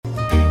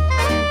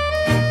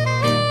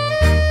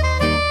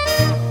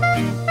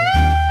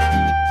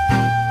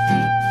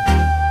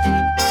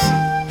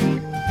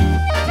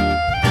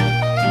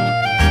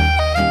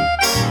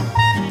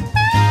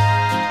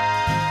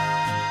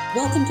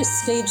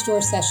Stage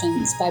Door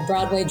Sessions by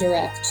Broadway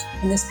Direct.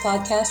 In this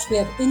podcast, we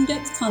have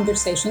in-depth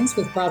conversations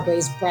with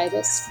Broadway's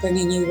brightest,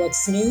 bringing you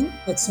what's new,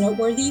 what's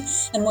noteworthy,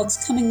 and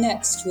what's coming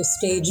next to a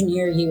stage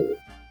near you.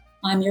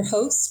 I'm your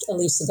host,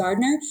 Elisa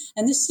Gardner,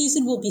 and this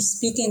season we'll be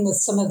speaking with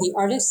some of the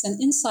artists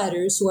and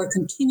insiders who are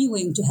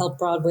continuing to help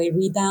Broadway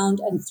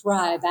rebound and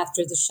thrive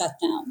after the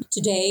shutdown.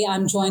 Today,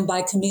 I'm joined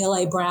by Camille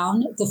A.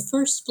 Brown, the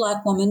first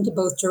Black woman to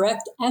both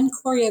direct and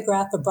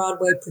choreograph a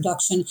Broadway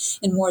production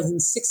in more than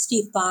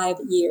 65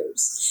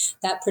 years.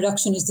 That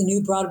production is the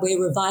new Broadway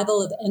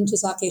revival of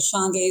Ntozake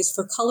Shange's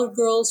For Colored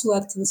Girls Who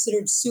Have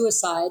Considered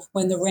Suicide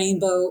When the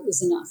Rainbow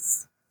Is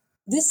Enough.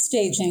 This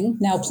staging,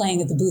 now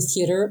playing at the Booth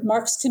Theater,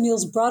 marks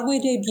Camille's Broadway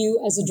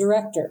debut as a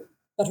director,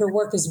 but her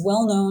work is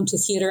well known to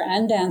theater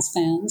and dance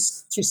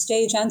fans through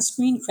stage and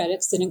screen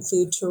credits that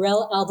include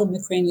Terrell Alvin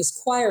McCraney's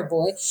Choir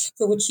Boy,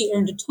 for which she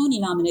earned a Tony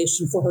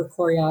nomination for her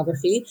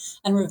choreography,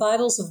 and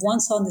revivals of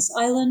Once on This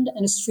Island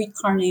and A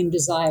Streetcar Named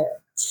Desire.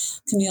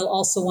 Camille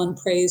also won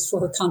praise for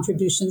her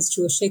contributions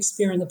to a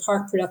Shakespeare in the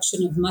Park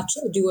production of Much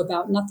Ado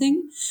About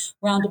Nothing,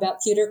 Roundabout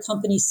Theater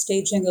Company's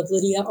staging of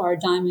Lydia R.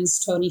 Diamond's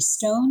Tony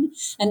Stone,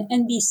 and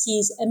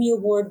NBC's Emmy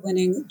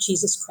Award-winning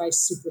Jesus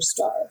Christ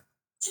Superstar.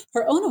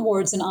 Her own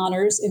awards and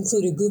honors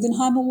include a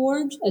Guggenheim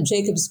Award, a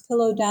Jacob's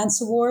Pillow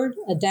Dance Award,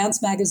 a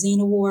Dance Magazine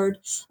Award,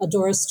 a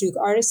Doris Duke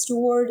Artist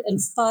Award,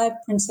 and 5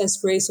 Princess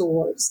Grace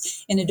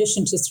Awards, in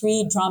addition to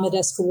 3 Drama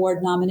Desk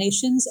Award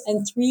nominations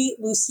and 3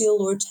 Lucille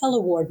Lortel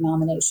Award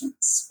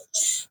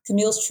nominations.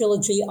 Camille's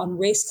trilogy on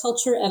race,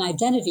 culture, and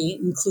identity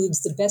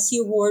includes the Bessie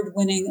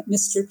Award-winning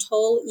Mr.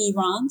 Toll E.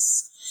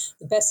 Rance,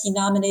 the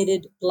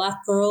Bessie-nominated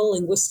Black Girl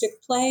linguistic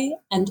play,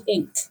 and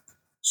Ink.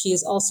 She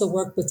has also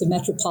worked with the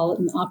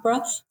Metropolitan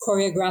Opera,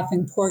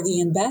 choreographing Porgy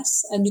and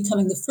Bess, and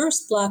becoming the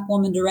first Black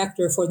woman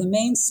director for the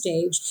main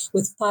stage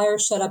with Fire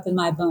Shut Up in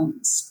My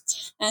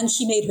Bones. And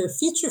she made her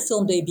feature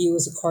film debut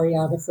as a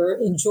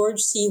choreographer in George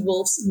C.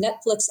 Wolfe's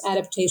Netflix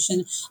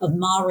adaptation of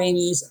Ma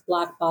Rainey's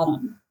Black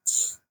Bottom.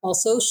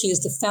 Also, she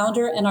is the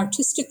founder and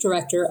artistic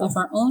director of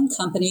her own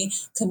company,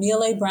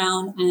 Camille A.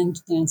 Brown and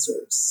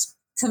Dancers.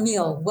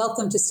 Camille,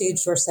 welcome to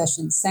Stage Door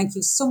Sessions. Thank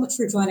you so much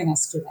for joining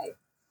us today.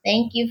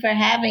 Thank you for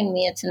having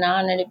me. It's an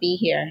honor to be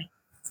here.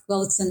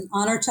 Well, it's an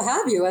honor to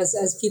have you,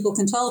 as people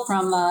can tell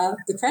from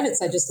the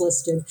credits I just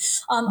listed.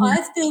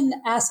 I've been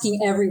asking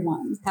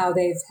everyone how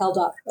they've held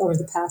up over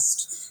the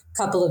past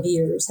couple of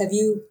years. Have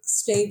you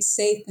stayed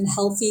safe and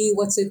healthy?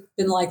 What's it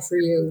been like for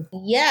you?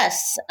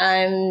 Yes,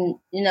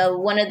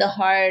 one of the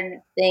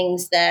hard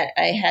things that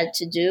I had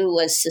to do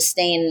was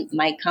sustain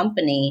my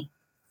company.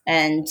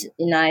 And,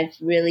 I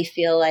really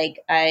feel like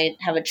I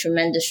have a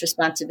tremendous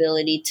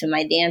responsibility to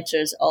my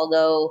dancers.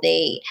 Although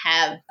they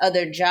have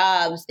other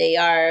jobs, they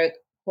are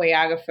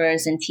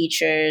choreographers and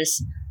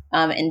teachers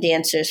and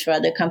dancers for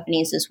other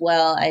companies as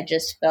well. I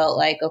just felt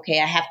like,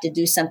 okay, I have to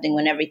do something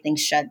when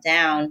everything's shut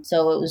down.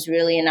 So it was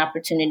really an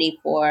opportunity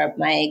for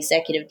my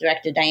executive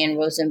director, Diane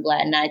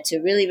Rosenblatt, and I to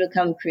really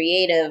become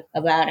creative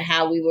about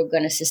how we were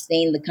going to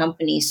sustain the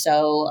company.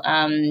 So,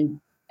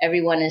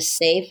 everyone is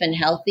safe and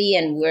healthy,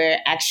 and we're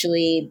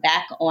actually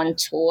back on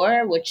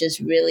tour, which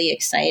is really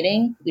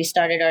exciting. We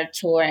started our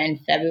tour in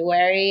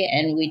February,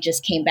 and we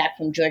just came back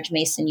from George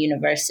Mason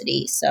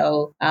University.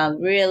 So I'm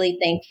really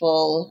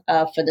thankful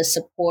for the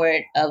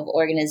support of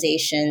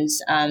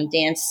organizations,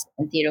 dance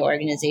and theater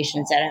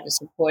organizations that have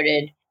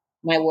supported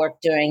my work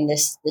during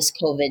this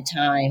COVID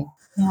time.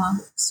 Yeah.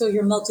 So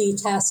you're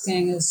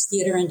multitasking as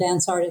theater and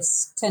dance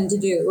artists tend to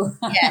do.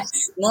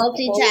 Yes,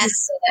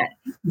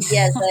 multitasking.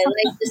 Yes, I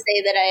like to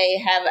say that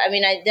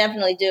I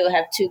definitely do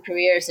have 2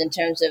 careers in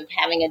terms of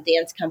having a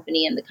dance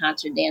company in the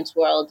concert dance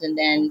world and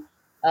then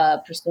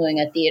pursuing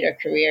a theater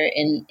career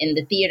in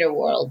the theater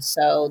world.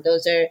 So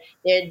they're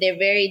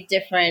very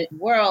different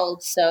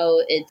worlds.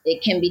 So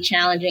it can be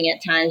challenging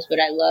at times, but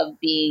I love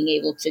being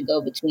able to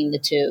go between the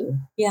 2.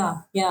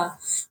 Yeah.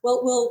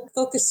 Well, we'll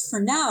focus for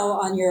now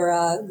on your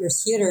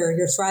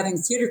thriving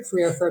theater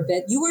career for a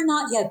bit. You were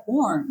not yet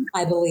born,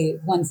 I believe,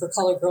 when For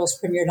Colored Girls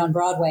premiered on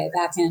Broadway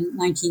back in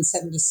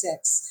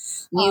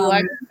 1976. You are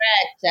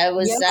correct. I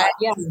was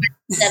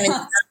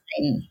 79.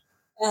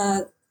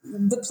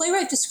 The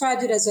playwright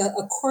described it as a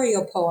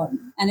choreo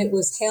poem, and it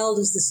was hailed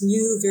as this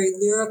new, very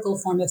lyrical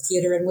form of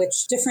theater in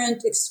which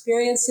different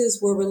experiences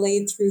were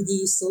relayed through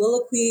these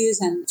soliloquies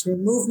and through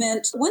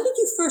movement. When did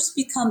you first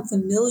become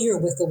familiar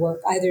with the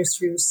work, either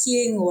through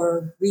seeing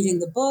or reading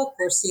the book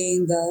or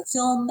seeing the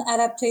film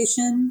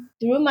adaptation?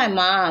 Through my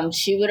mom.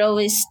 She would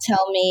always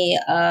tell me,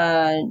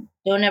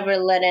 don't ever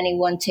let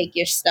anyone take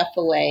your stuff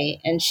away.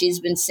 And she's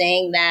been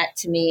saying that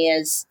to me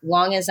as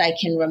long as I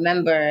can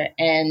remember.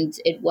 And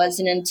it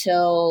wasn't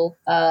until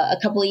a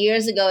couple of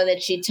years ago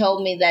that she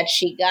told me that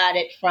she got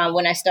it from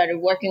when I started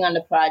working on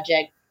the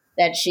project,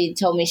 that she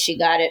told me she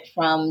got it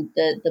from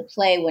the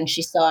play when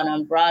she saw it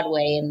on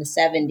Broadway in the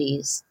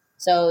 70s.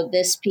 So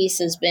this piece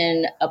has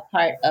been a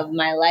part of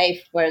my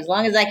life for as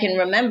long as I can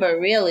remember,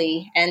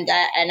 really. And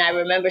I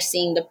remember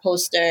seeing the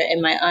poster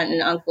in my aunt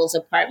and uncle's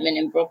apartment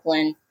in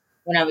Brooklyn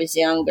when I was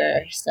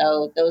younger.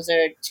 So those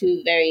are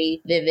two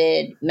very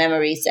vivid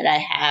memories that I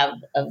have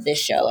of this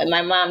show. And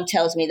my mom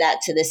tells me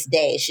that to this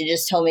day.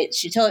 Just told me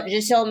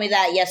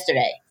that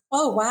yesterday.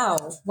 Oh, wow.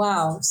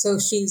 Wow. So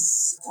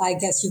I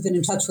guess you've been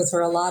in touch with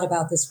her a lot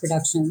about this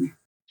production.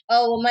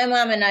 Oh, well, my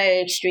mom and I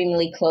are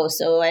extremely close.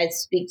 So I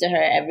speak to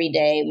her every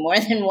day, more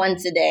than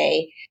once a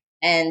day.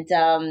 And,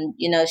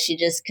 she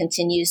just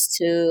continues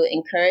to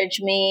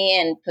encourage me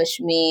and push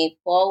me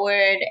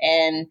forward.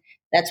 And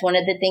that's one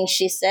of the things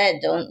she said.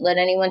 Don't let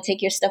anyone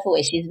take your stuff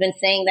away. She's been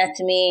saying that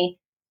to me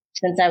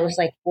since I was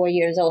like 4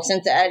 years old,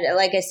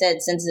 like I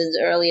said, since as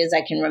early as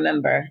I can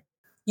remember.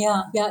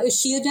 Yeah. Yeah. Is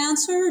she a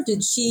dancer?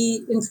 Did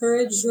she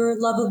encourage your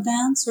love of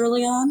dance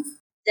early on?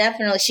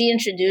 Definitely. She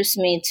introduced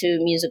me to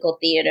musical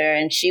theater,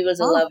 and she was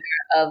a lover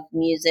of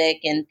music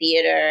and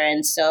theater.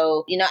 And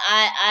so,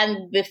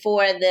 I'm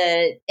before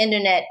the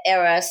internet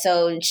era.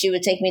 So she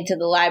would take me to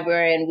the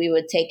library and we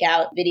would take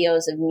out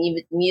videos of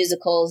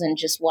musicals and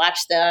just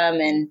watch them.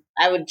 And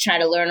I would try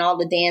to learn all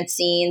the dance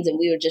scenes and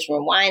we would just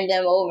rewind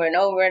them over and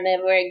over and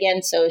over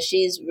again. So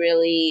she's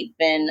really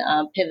been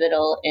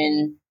pivotal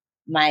in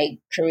my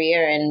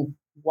career and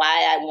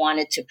why I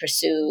wanted to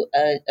pursue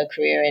a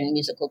career in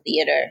musical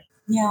theater.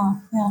 Yeah,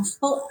 yeah.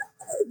 Well,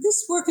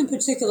 this work in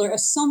particular,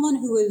 as someone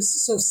who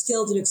is so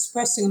skilled at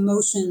expressing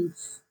emotion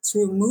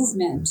through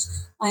movement,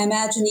 I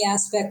imagine the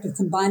aspect of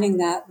combining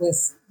that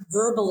with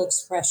verbal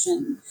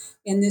expression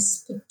in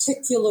this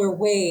particular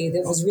way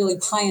that was really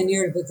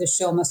pioneered with the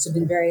show must have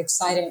been very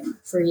exciting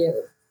for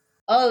you.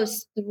 Oh,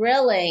 it's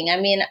thrilling. I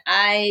mean,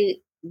 I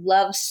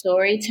love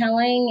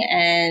storytelling,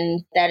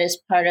 and that is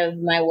part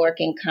of my work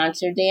in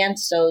concert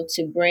dance. So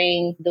to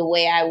bring the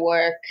way I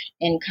work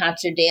in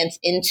concert dance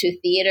into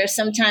theater,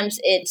 sometimes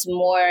it's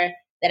more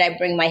that I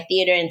bring my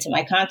theater into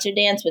my concert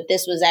dance, but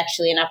this was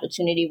actually an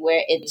opportunity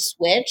where it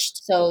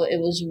switched. So it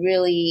was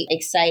really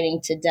exciting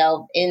to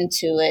delve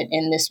into it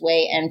in this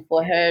way, and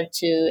for her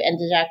to,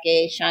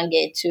 Ndajake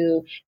Shange,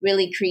 to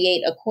really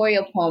create a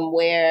choreo poem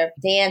where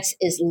dance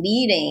is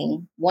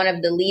leading, one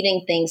of the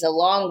leading things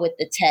along with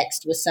the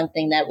text, was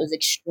something that was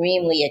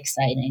extremely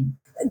exciting.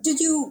 Did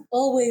you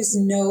always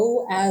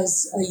know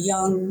as a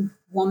young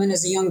woman,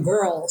 as a young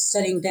girl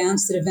studying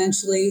dance, that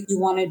eventually you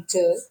wanted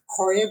to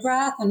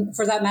choreograph, and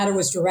for that matter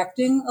was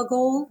directing a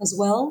goal as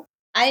well?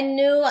 I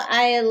knew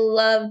I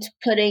loved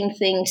putting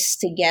things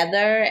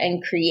together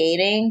and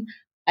creating.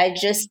 I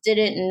just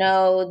didn't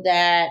know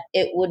that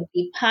it would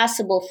be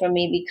possible for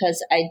me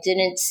because I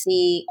didn't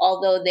see,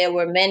 although there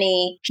were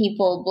many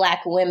people,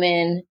 Black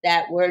women,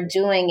 that were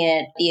doing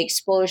it, the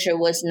exposure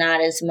was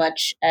not as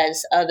much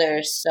as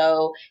others.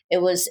 So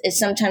it's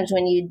sometimes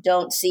when you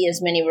don't see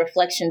as many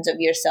reflections of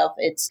yourself,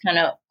 it's kind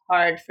of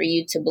hard for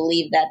you to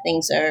believe that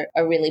things are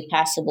really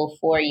possible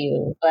for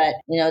you. But,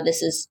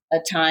 this is a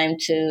time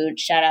to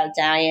shout out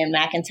Diane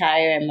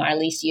McIntyre and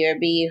Marlise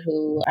Yerby,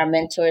 who are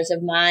mentors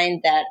of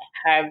mine that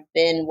have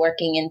been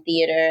working in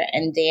theater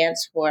and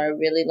dance for a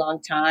really long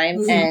time.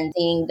 Mm-hmm. And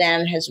seeing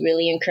them has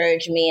really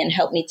encouraged me and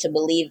helped me to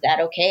believe that,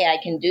 okay,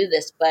 I can do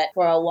this. But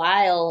for a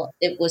while,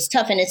 it was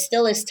tough, and it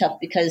still is tough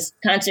because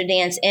concert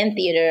dance and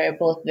theater are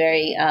both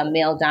very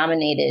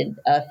male-dominated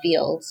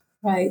fields.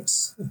 Right,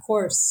 of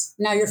course.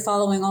 Now you're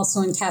following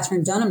also in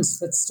Catherine Dunham's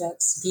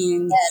footsteps,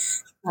 being,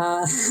 yes.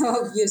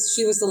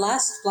 She was the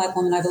last Black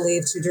woman, I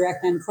believe, to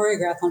direct and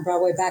choreograph on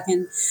Broadway back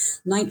in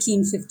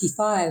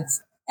 1955.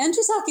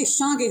 Ntozake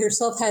Shange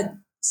herself had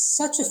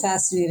such a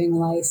fascinating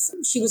life.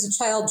 She was a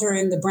child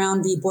during the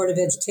Brown v. Board of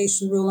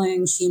Education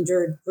ruling. She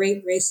endured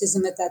great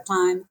racism at that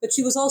time, but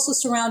she was also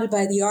surrounded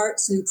by the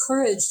arts and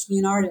encouraged to be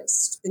an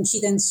artist. And she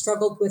then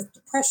struggled with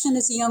depression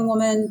as a young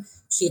woman.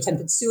 She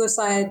attempted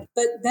suicide,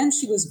 but then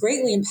she was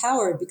greatly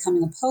empowered,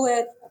 becoming a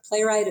poet, a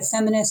playwright, a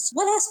feminist.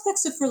 What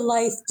aspects of her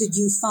life did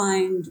you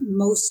find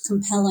most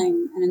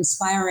compelling and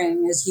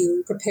inspiring as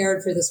you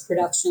prepared for this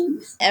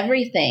production?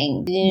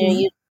 Everything.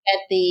 You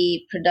at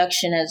the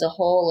production as a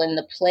whole and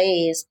the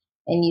plays,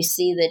 and you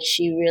see that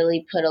she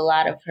really put a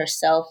lot of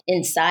herself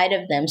inside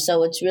of them.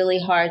 So it's really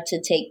hard to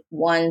take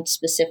one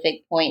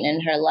specific point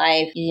in her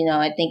life.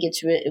 I think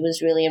it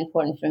was really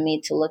important for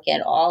me to look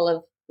at all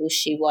of who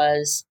she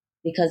was,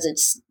 because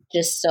it's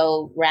just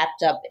so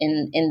wrapped up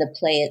in the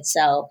play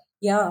itself.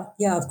 Yeah,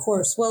 of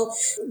course. Well,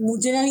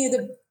 did any of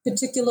the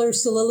particular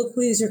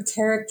soliloquies or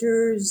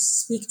characters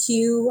speak to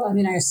you? I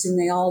mean, I assume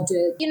they all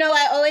did.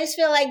 I always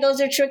feel like those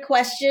are trick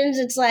questions.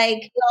 It's like,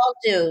 they all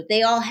do.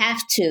 They all have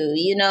to.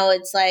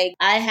 It's like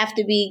I have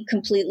to be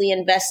completely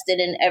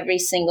invested in every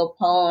single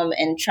poem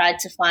and try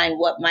to find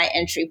what my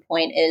entry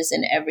point is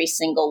in every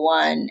single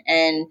one.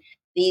 And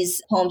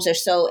these poems are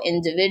so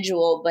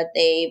individual, but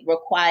they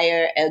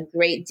require a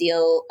great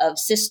deal of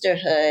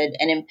sisterhood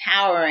and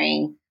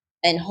empowering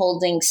and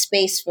holding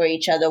space for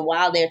each other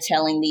while they're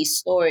telling these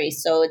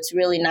stories. So it's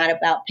really not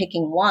about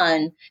picking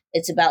one.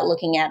 It's about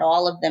looking at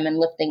all of them and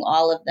lifting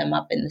all of them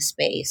up in the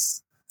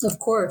space. Of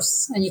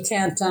course. And you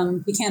can't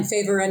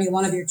favor any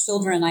one of your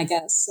children, I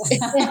guess.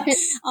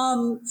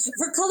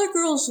 For Color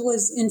Girls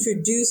was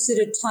introduced at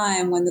a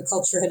time when the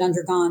culture had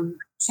undergone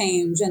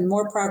change, and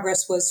more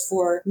progress was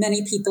for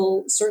many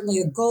people certainly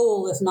a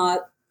goal, if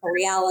not a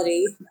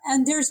reality.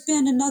 And there's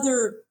been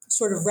another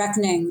sort of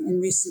reckoning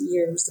in recent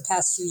years, the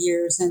past few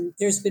years, and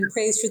there's been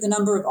praise for the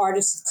number of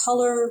artists of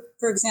color,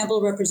 for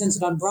example,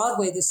 represented on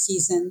Broadway this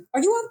season.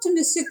 Are you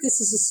optimistic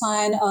this is a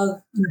sign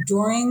of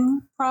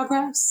enduring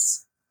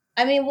progress?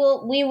 I mean,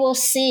 we will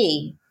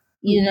see.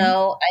 You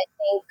know, I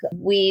think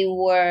we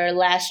were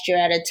last year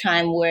at a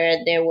time where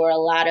there were a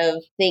lot of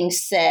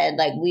things said,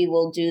 like, we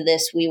will do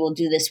this, we will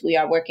do this, we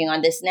are working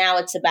on this. Now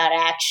it's about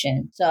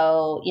action.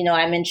 So, you know,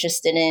 I'm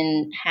interested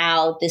in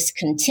how this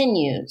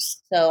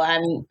continues. So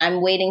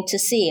I'm waiting to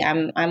see.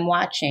 I'm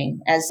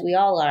watching, as we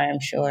all are, I'm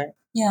sure.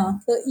 Yeah,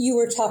 but you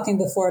were talking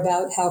before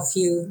about how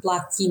few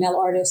Black female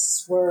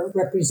artists were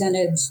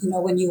represented, you know,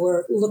 when you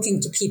were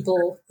looking to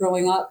people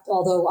growing up,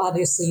 although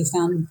obviously you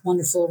found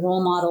wonderful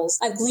role models.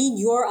 I've gleaned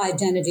your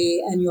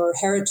identity and your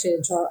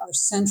heritage are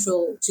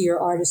central to your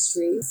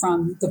artistry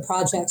from the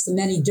projects, the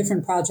many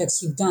different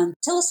projects you've done.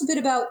 Tell us a bit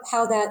about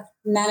how that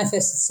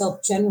manifests itself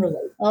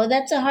generally. Oh,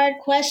 that's a hard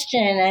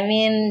question. I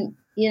mean,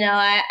 you know,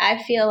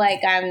 I feel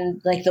like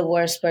I'm like the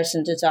worst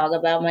person to talk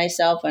about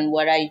myself and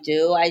what I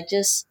do. I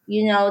just,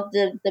 you know,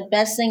 the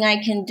best thing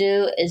I can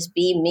do is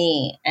be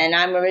me. And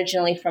I'm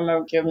originally from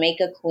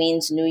Jamaica,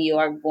 Queens, New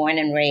York, born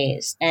and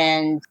raised.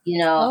 And,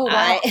 you know, Oh,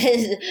 wow.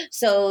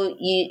 So,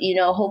 you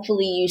know,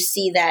 hopefully you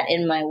see that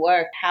in my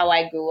work, how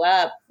I grew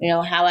up, you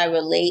know, how I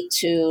relate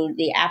to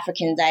the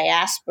African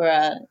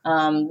diaspora,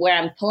 where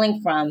I'm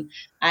pulling from.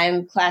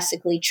 I'm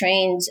classically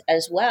trained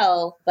as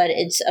well, but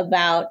it's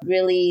about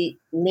really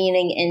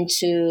leaning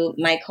into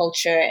my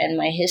culture and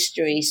my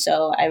history.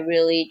 So I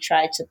really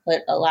try to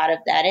put a lot of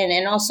that in,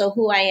 and also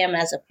who I am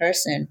as a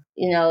person.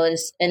 You know,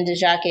 as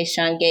Ndajake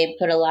Shange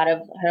put a lot of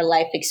her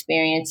life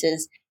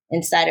experiences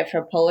inside of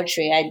her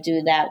poetry. I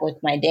do that with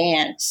my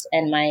dance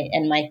and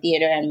my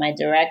theater and my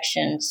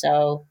direction.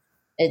 So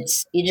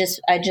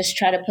I just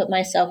try to put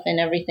myself in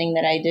everything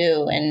that I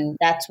do, and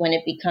that's when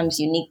it becomes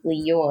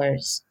uniquely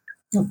yours.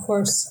 Of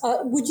course.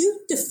 Would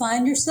you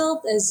define yourself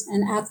as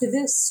an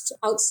activist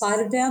outside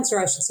of dance, or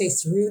I should say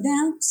through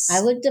dance?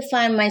 I would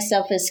define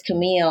myself as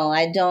Camille.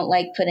 I don't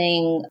like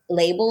putting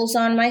labels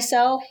on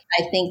myself.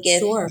 I think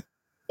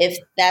if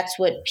that's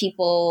what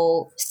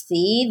people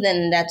see,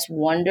 then that's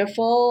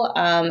wonderful.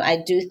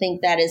 I do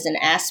think that is an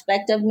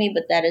aspect of me,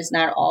 but that is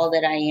not all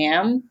that I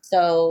am.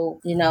 So,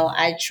 you know,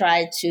 I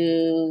try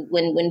to,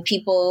 when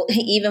people,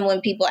 even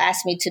when people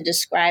ask me to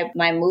describe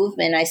my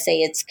movement, I say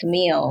it's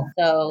Camille.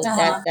 So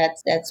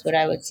that's what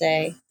I would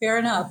say. Fair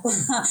enough.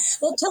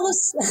 Well, tell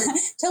us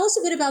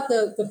a bit about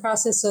the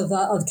process of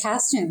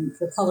casting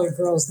for Colored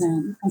Girls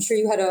then. I'm sure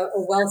you had a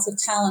wealth of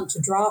talent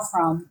to draw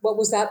from. What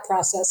was that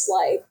process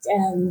like?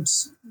 And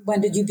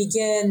when did you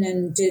begin,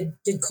 and did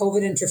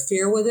COVID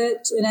interfere with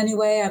it in any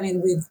way? I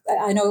mean,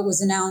 I know it was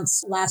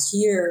announced last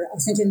year, I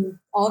think in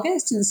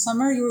August, in the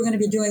summer, you were going to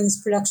be doing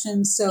this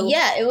production. So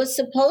yeah, it was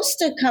supposed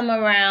to come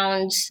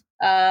around,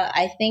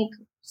 I think,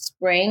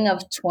 spring of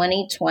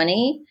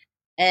 2020.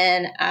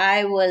 And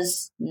I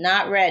was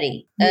not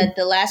ready. At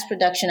the last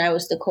production, I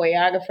was the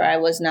choreographer. I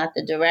was not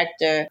the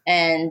director.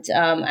 And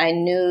I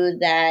knew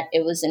that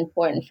it was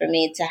important for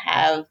me to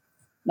have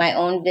my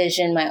own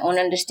vision, my own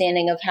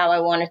understanding of how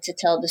I wanted to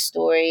tell the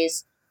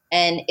stories.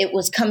 And it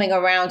was coming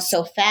around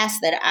so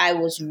fast that I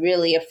was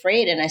really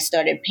afraid, and I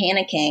started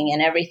panicking,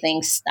 and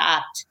everything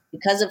stopped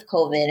because of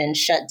COVID and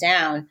shut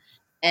down.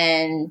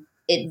 And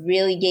it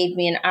really gave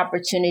me an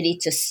opportunity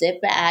to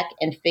sit back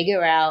and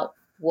figure out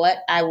what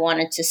I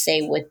wanted to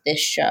say with this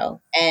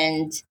show.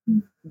 And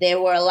there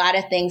were a lot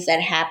of things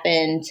that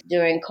happened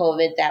during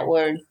COVID that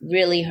were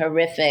really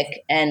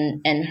horrific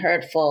and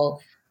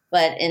hurtful.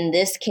 But in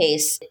this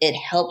case, it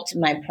helped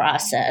my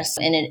process,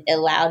 and it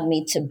allowed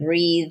me to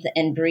breathe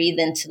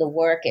into the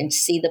work and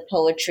see the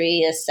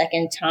poetry a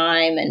second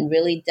time and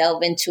really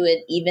delve into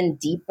it even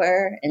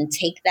deeper and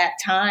take that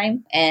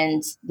time.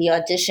 And the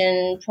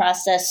audition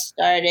process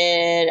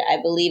started,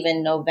 I believe,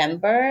 in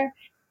November.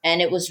 And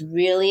it was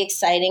really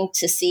exciting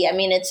to see. I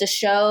mean, it's a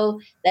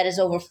show that is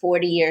over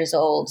 40 years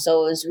old.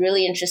 So it was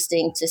really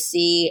interesting to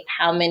see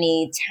how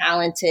many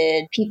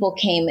talented people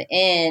came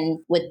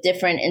in with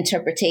different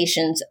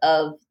interpretations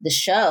of the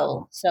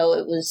show. So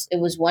it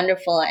was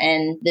wonderful.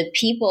 And the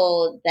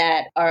people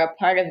that are a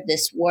part of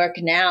this work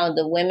now,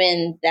 the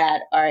women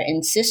that are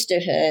in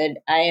sisterhood,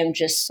 I am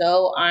just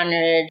so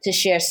honored to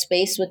share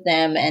space with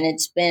them. And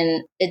it's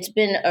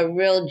been a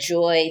real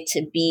joy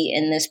to be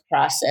in this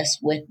process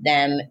with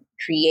them,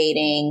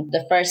 creating.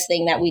 The first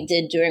thing that we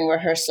did during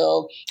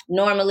rehearsal,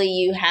 normally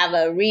you have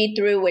a read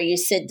through where you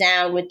sit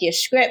down with your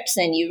scripts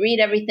and you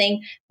read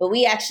everything, but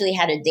we actually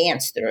had a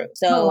dance through.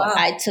 So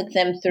I took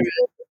them through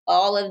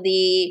all of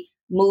the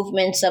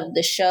movements of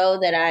the show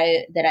that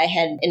I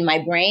had in my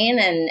brain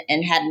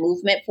and had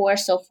movement for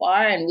so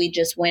far. And we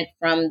just went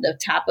from the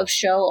top of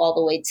show all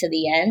the way to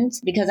the end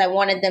because I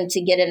wanted them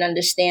to get an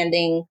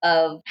understanding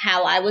of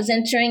how I was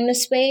entering the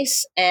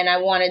space. And I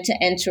wanted to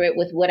enter it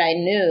with what I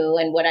knew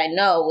and what I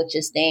know, which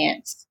is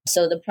dance.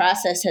 So the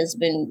process has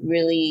been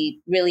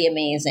really, really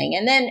amazing.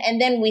 And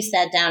then we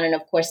sat down and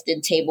of course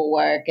did table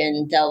work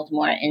and delved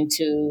more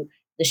into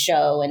the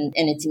show and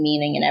its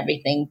meaning and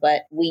everything.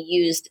 But we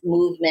used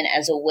movement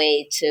as a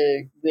way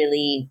to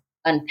really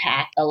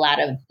unpack a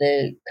lot of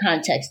the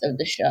context of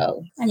the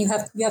show. And you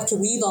have to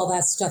weave all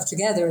that stuff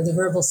together, the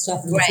verbal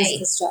stuff and the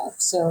physical stuff.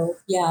 So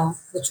yeah,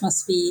 which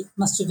must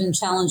have been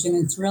challenging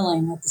and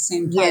thrilling at the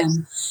same time.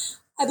 Yes.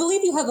 I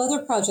believe you have other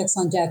projects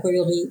on deck where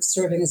you'll be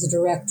serving as a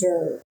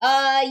director.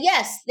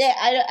 Yes.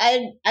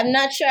 I'm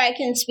not sure I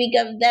can speak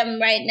of them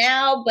right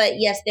now, but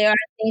yes, there are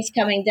things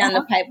coming down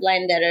the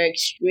pipeline that are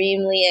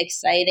extremely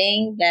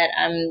exciting that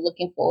I'm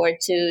looking forward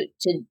to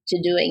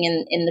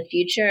doing in the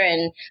future.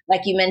 And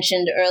like you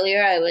mentioned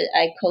earlier,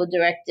 I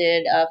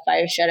co-directed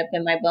Fire Shut Up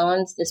in My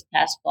Bones this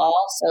past fall.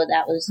 So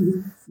that was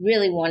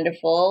really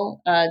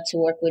wonderful to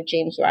work with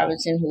James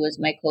Robinson, who was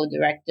my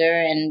co-director,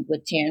 and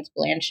with Terrence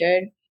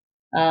Blanchard.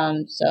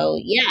 So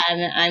yeah,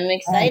 I'm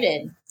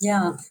excited.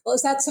 Yeah. Well,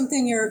 is that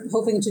something you're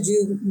hoping to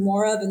do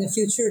more of in the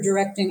future,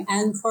 directing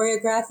and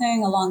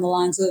choreographing along the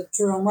lines of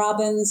Jerome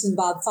Robbins and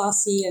Bob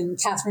Fosse and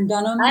Katherine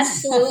Dunham?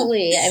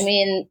 Absolutely. I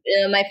mean,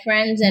 my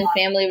friends and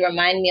family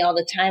remind me all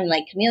the time,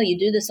 like, Camille, you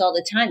do this all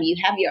the time. You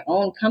have your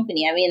own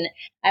company. I mean,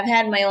 I've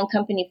had my own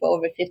company for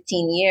over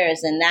 15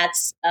 years, and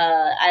that's,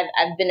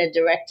 I've been a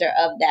director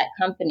of that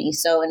company.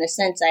 So in a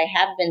sense, I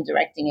have been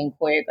directing and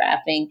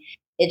choreographing.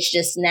 It's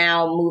just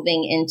now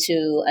moving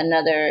into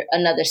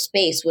another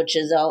space, which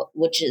is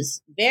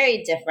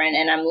very different,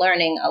 and I'm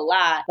learning a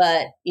lot.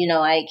 But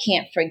I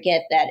can't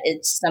forget that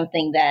it's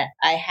something that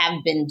I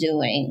have been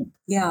doing.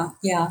 Yeah.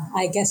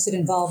 I guess it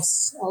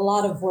involves a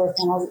lot of work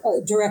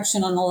and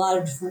direction on a lot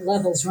of different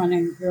levels,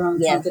 running your own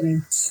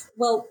company.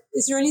 Well,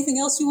 is there anything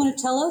else you want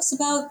to tell us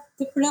about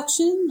the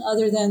production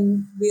other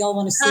than we all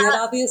want to see it,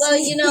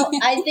 obviously? Well,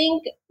 I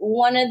think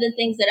one of the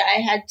things that I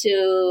had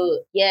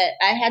to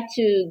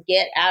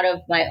get out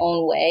of my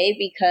own way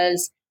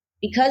because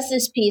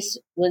this piece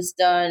was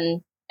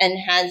done and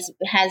has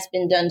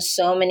been done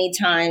so many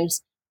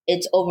times.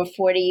 It's over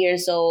 40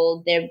 years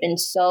old. There have been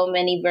so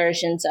many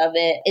versions of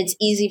it. It's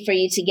easy for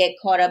you to get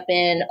caught up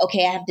in,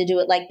 okay, I have to do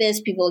it like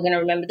this. People are going to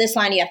remember this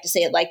line. You have to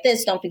say it like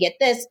this. Don't forget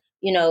this,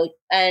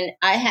 and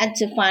I had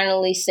to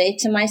finally say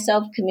to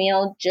myself,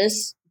 Camille,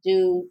 just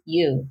do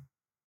you.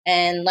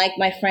 And like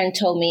my friend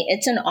told me,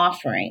 it's an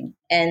offering.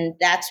 And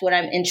that's what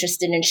I'm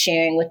interested in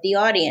sharing with the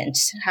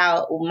audience,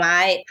 how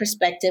my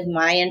perspective,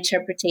 my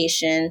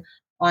interpretation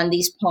on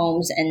these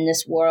poems and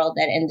this world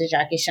that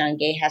Ndajake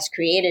Shange has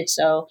created.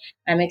 So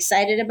I'm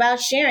excited about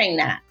sharing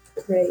that.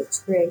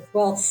 Great.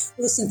 Well,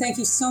 listen, thank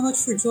you so much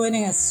for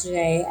joining us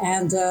today.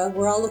 And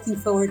we're all looking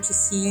forward to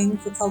seeing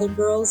The Colored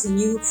Girls. And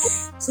you,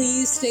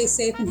 please stay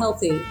safe and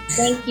healthy.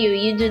 Thank you.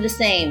 You do the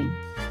same.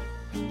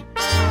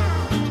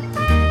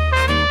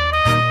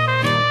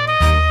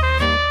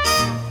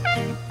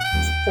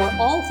 For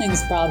all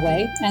things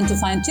Broadway and to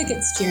find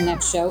tickets to your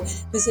next show,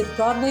 visit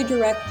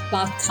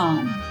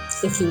BroadwayDirect.com.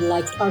 If you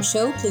liked our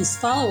show, please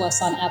follow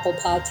us on Apple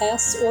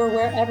Podcasts or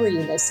wherever you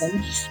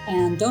listen.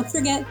 And don't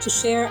forget to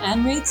share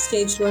and rate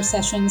Stage Door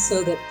Sessions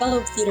so that fellow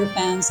theater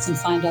fans can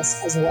find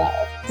us as well.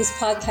 This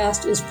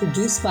podcast is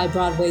produced by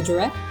Broadway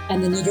Direct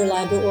and the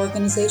Niederlander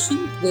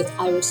Organization with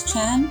Iris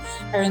Chan,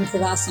 Erin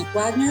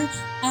Kravasnik-Wagner,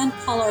 and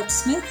Paul Art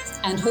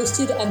Smith, and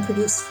hosted and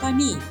produced by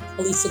me,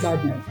 Elisa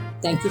Gardner.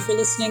 Thank you for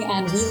listening,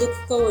 and we look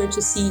forward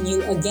to seeing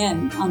you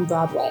again on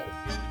Broadway.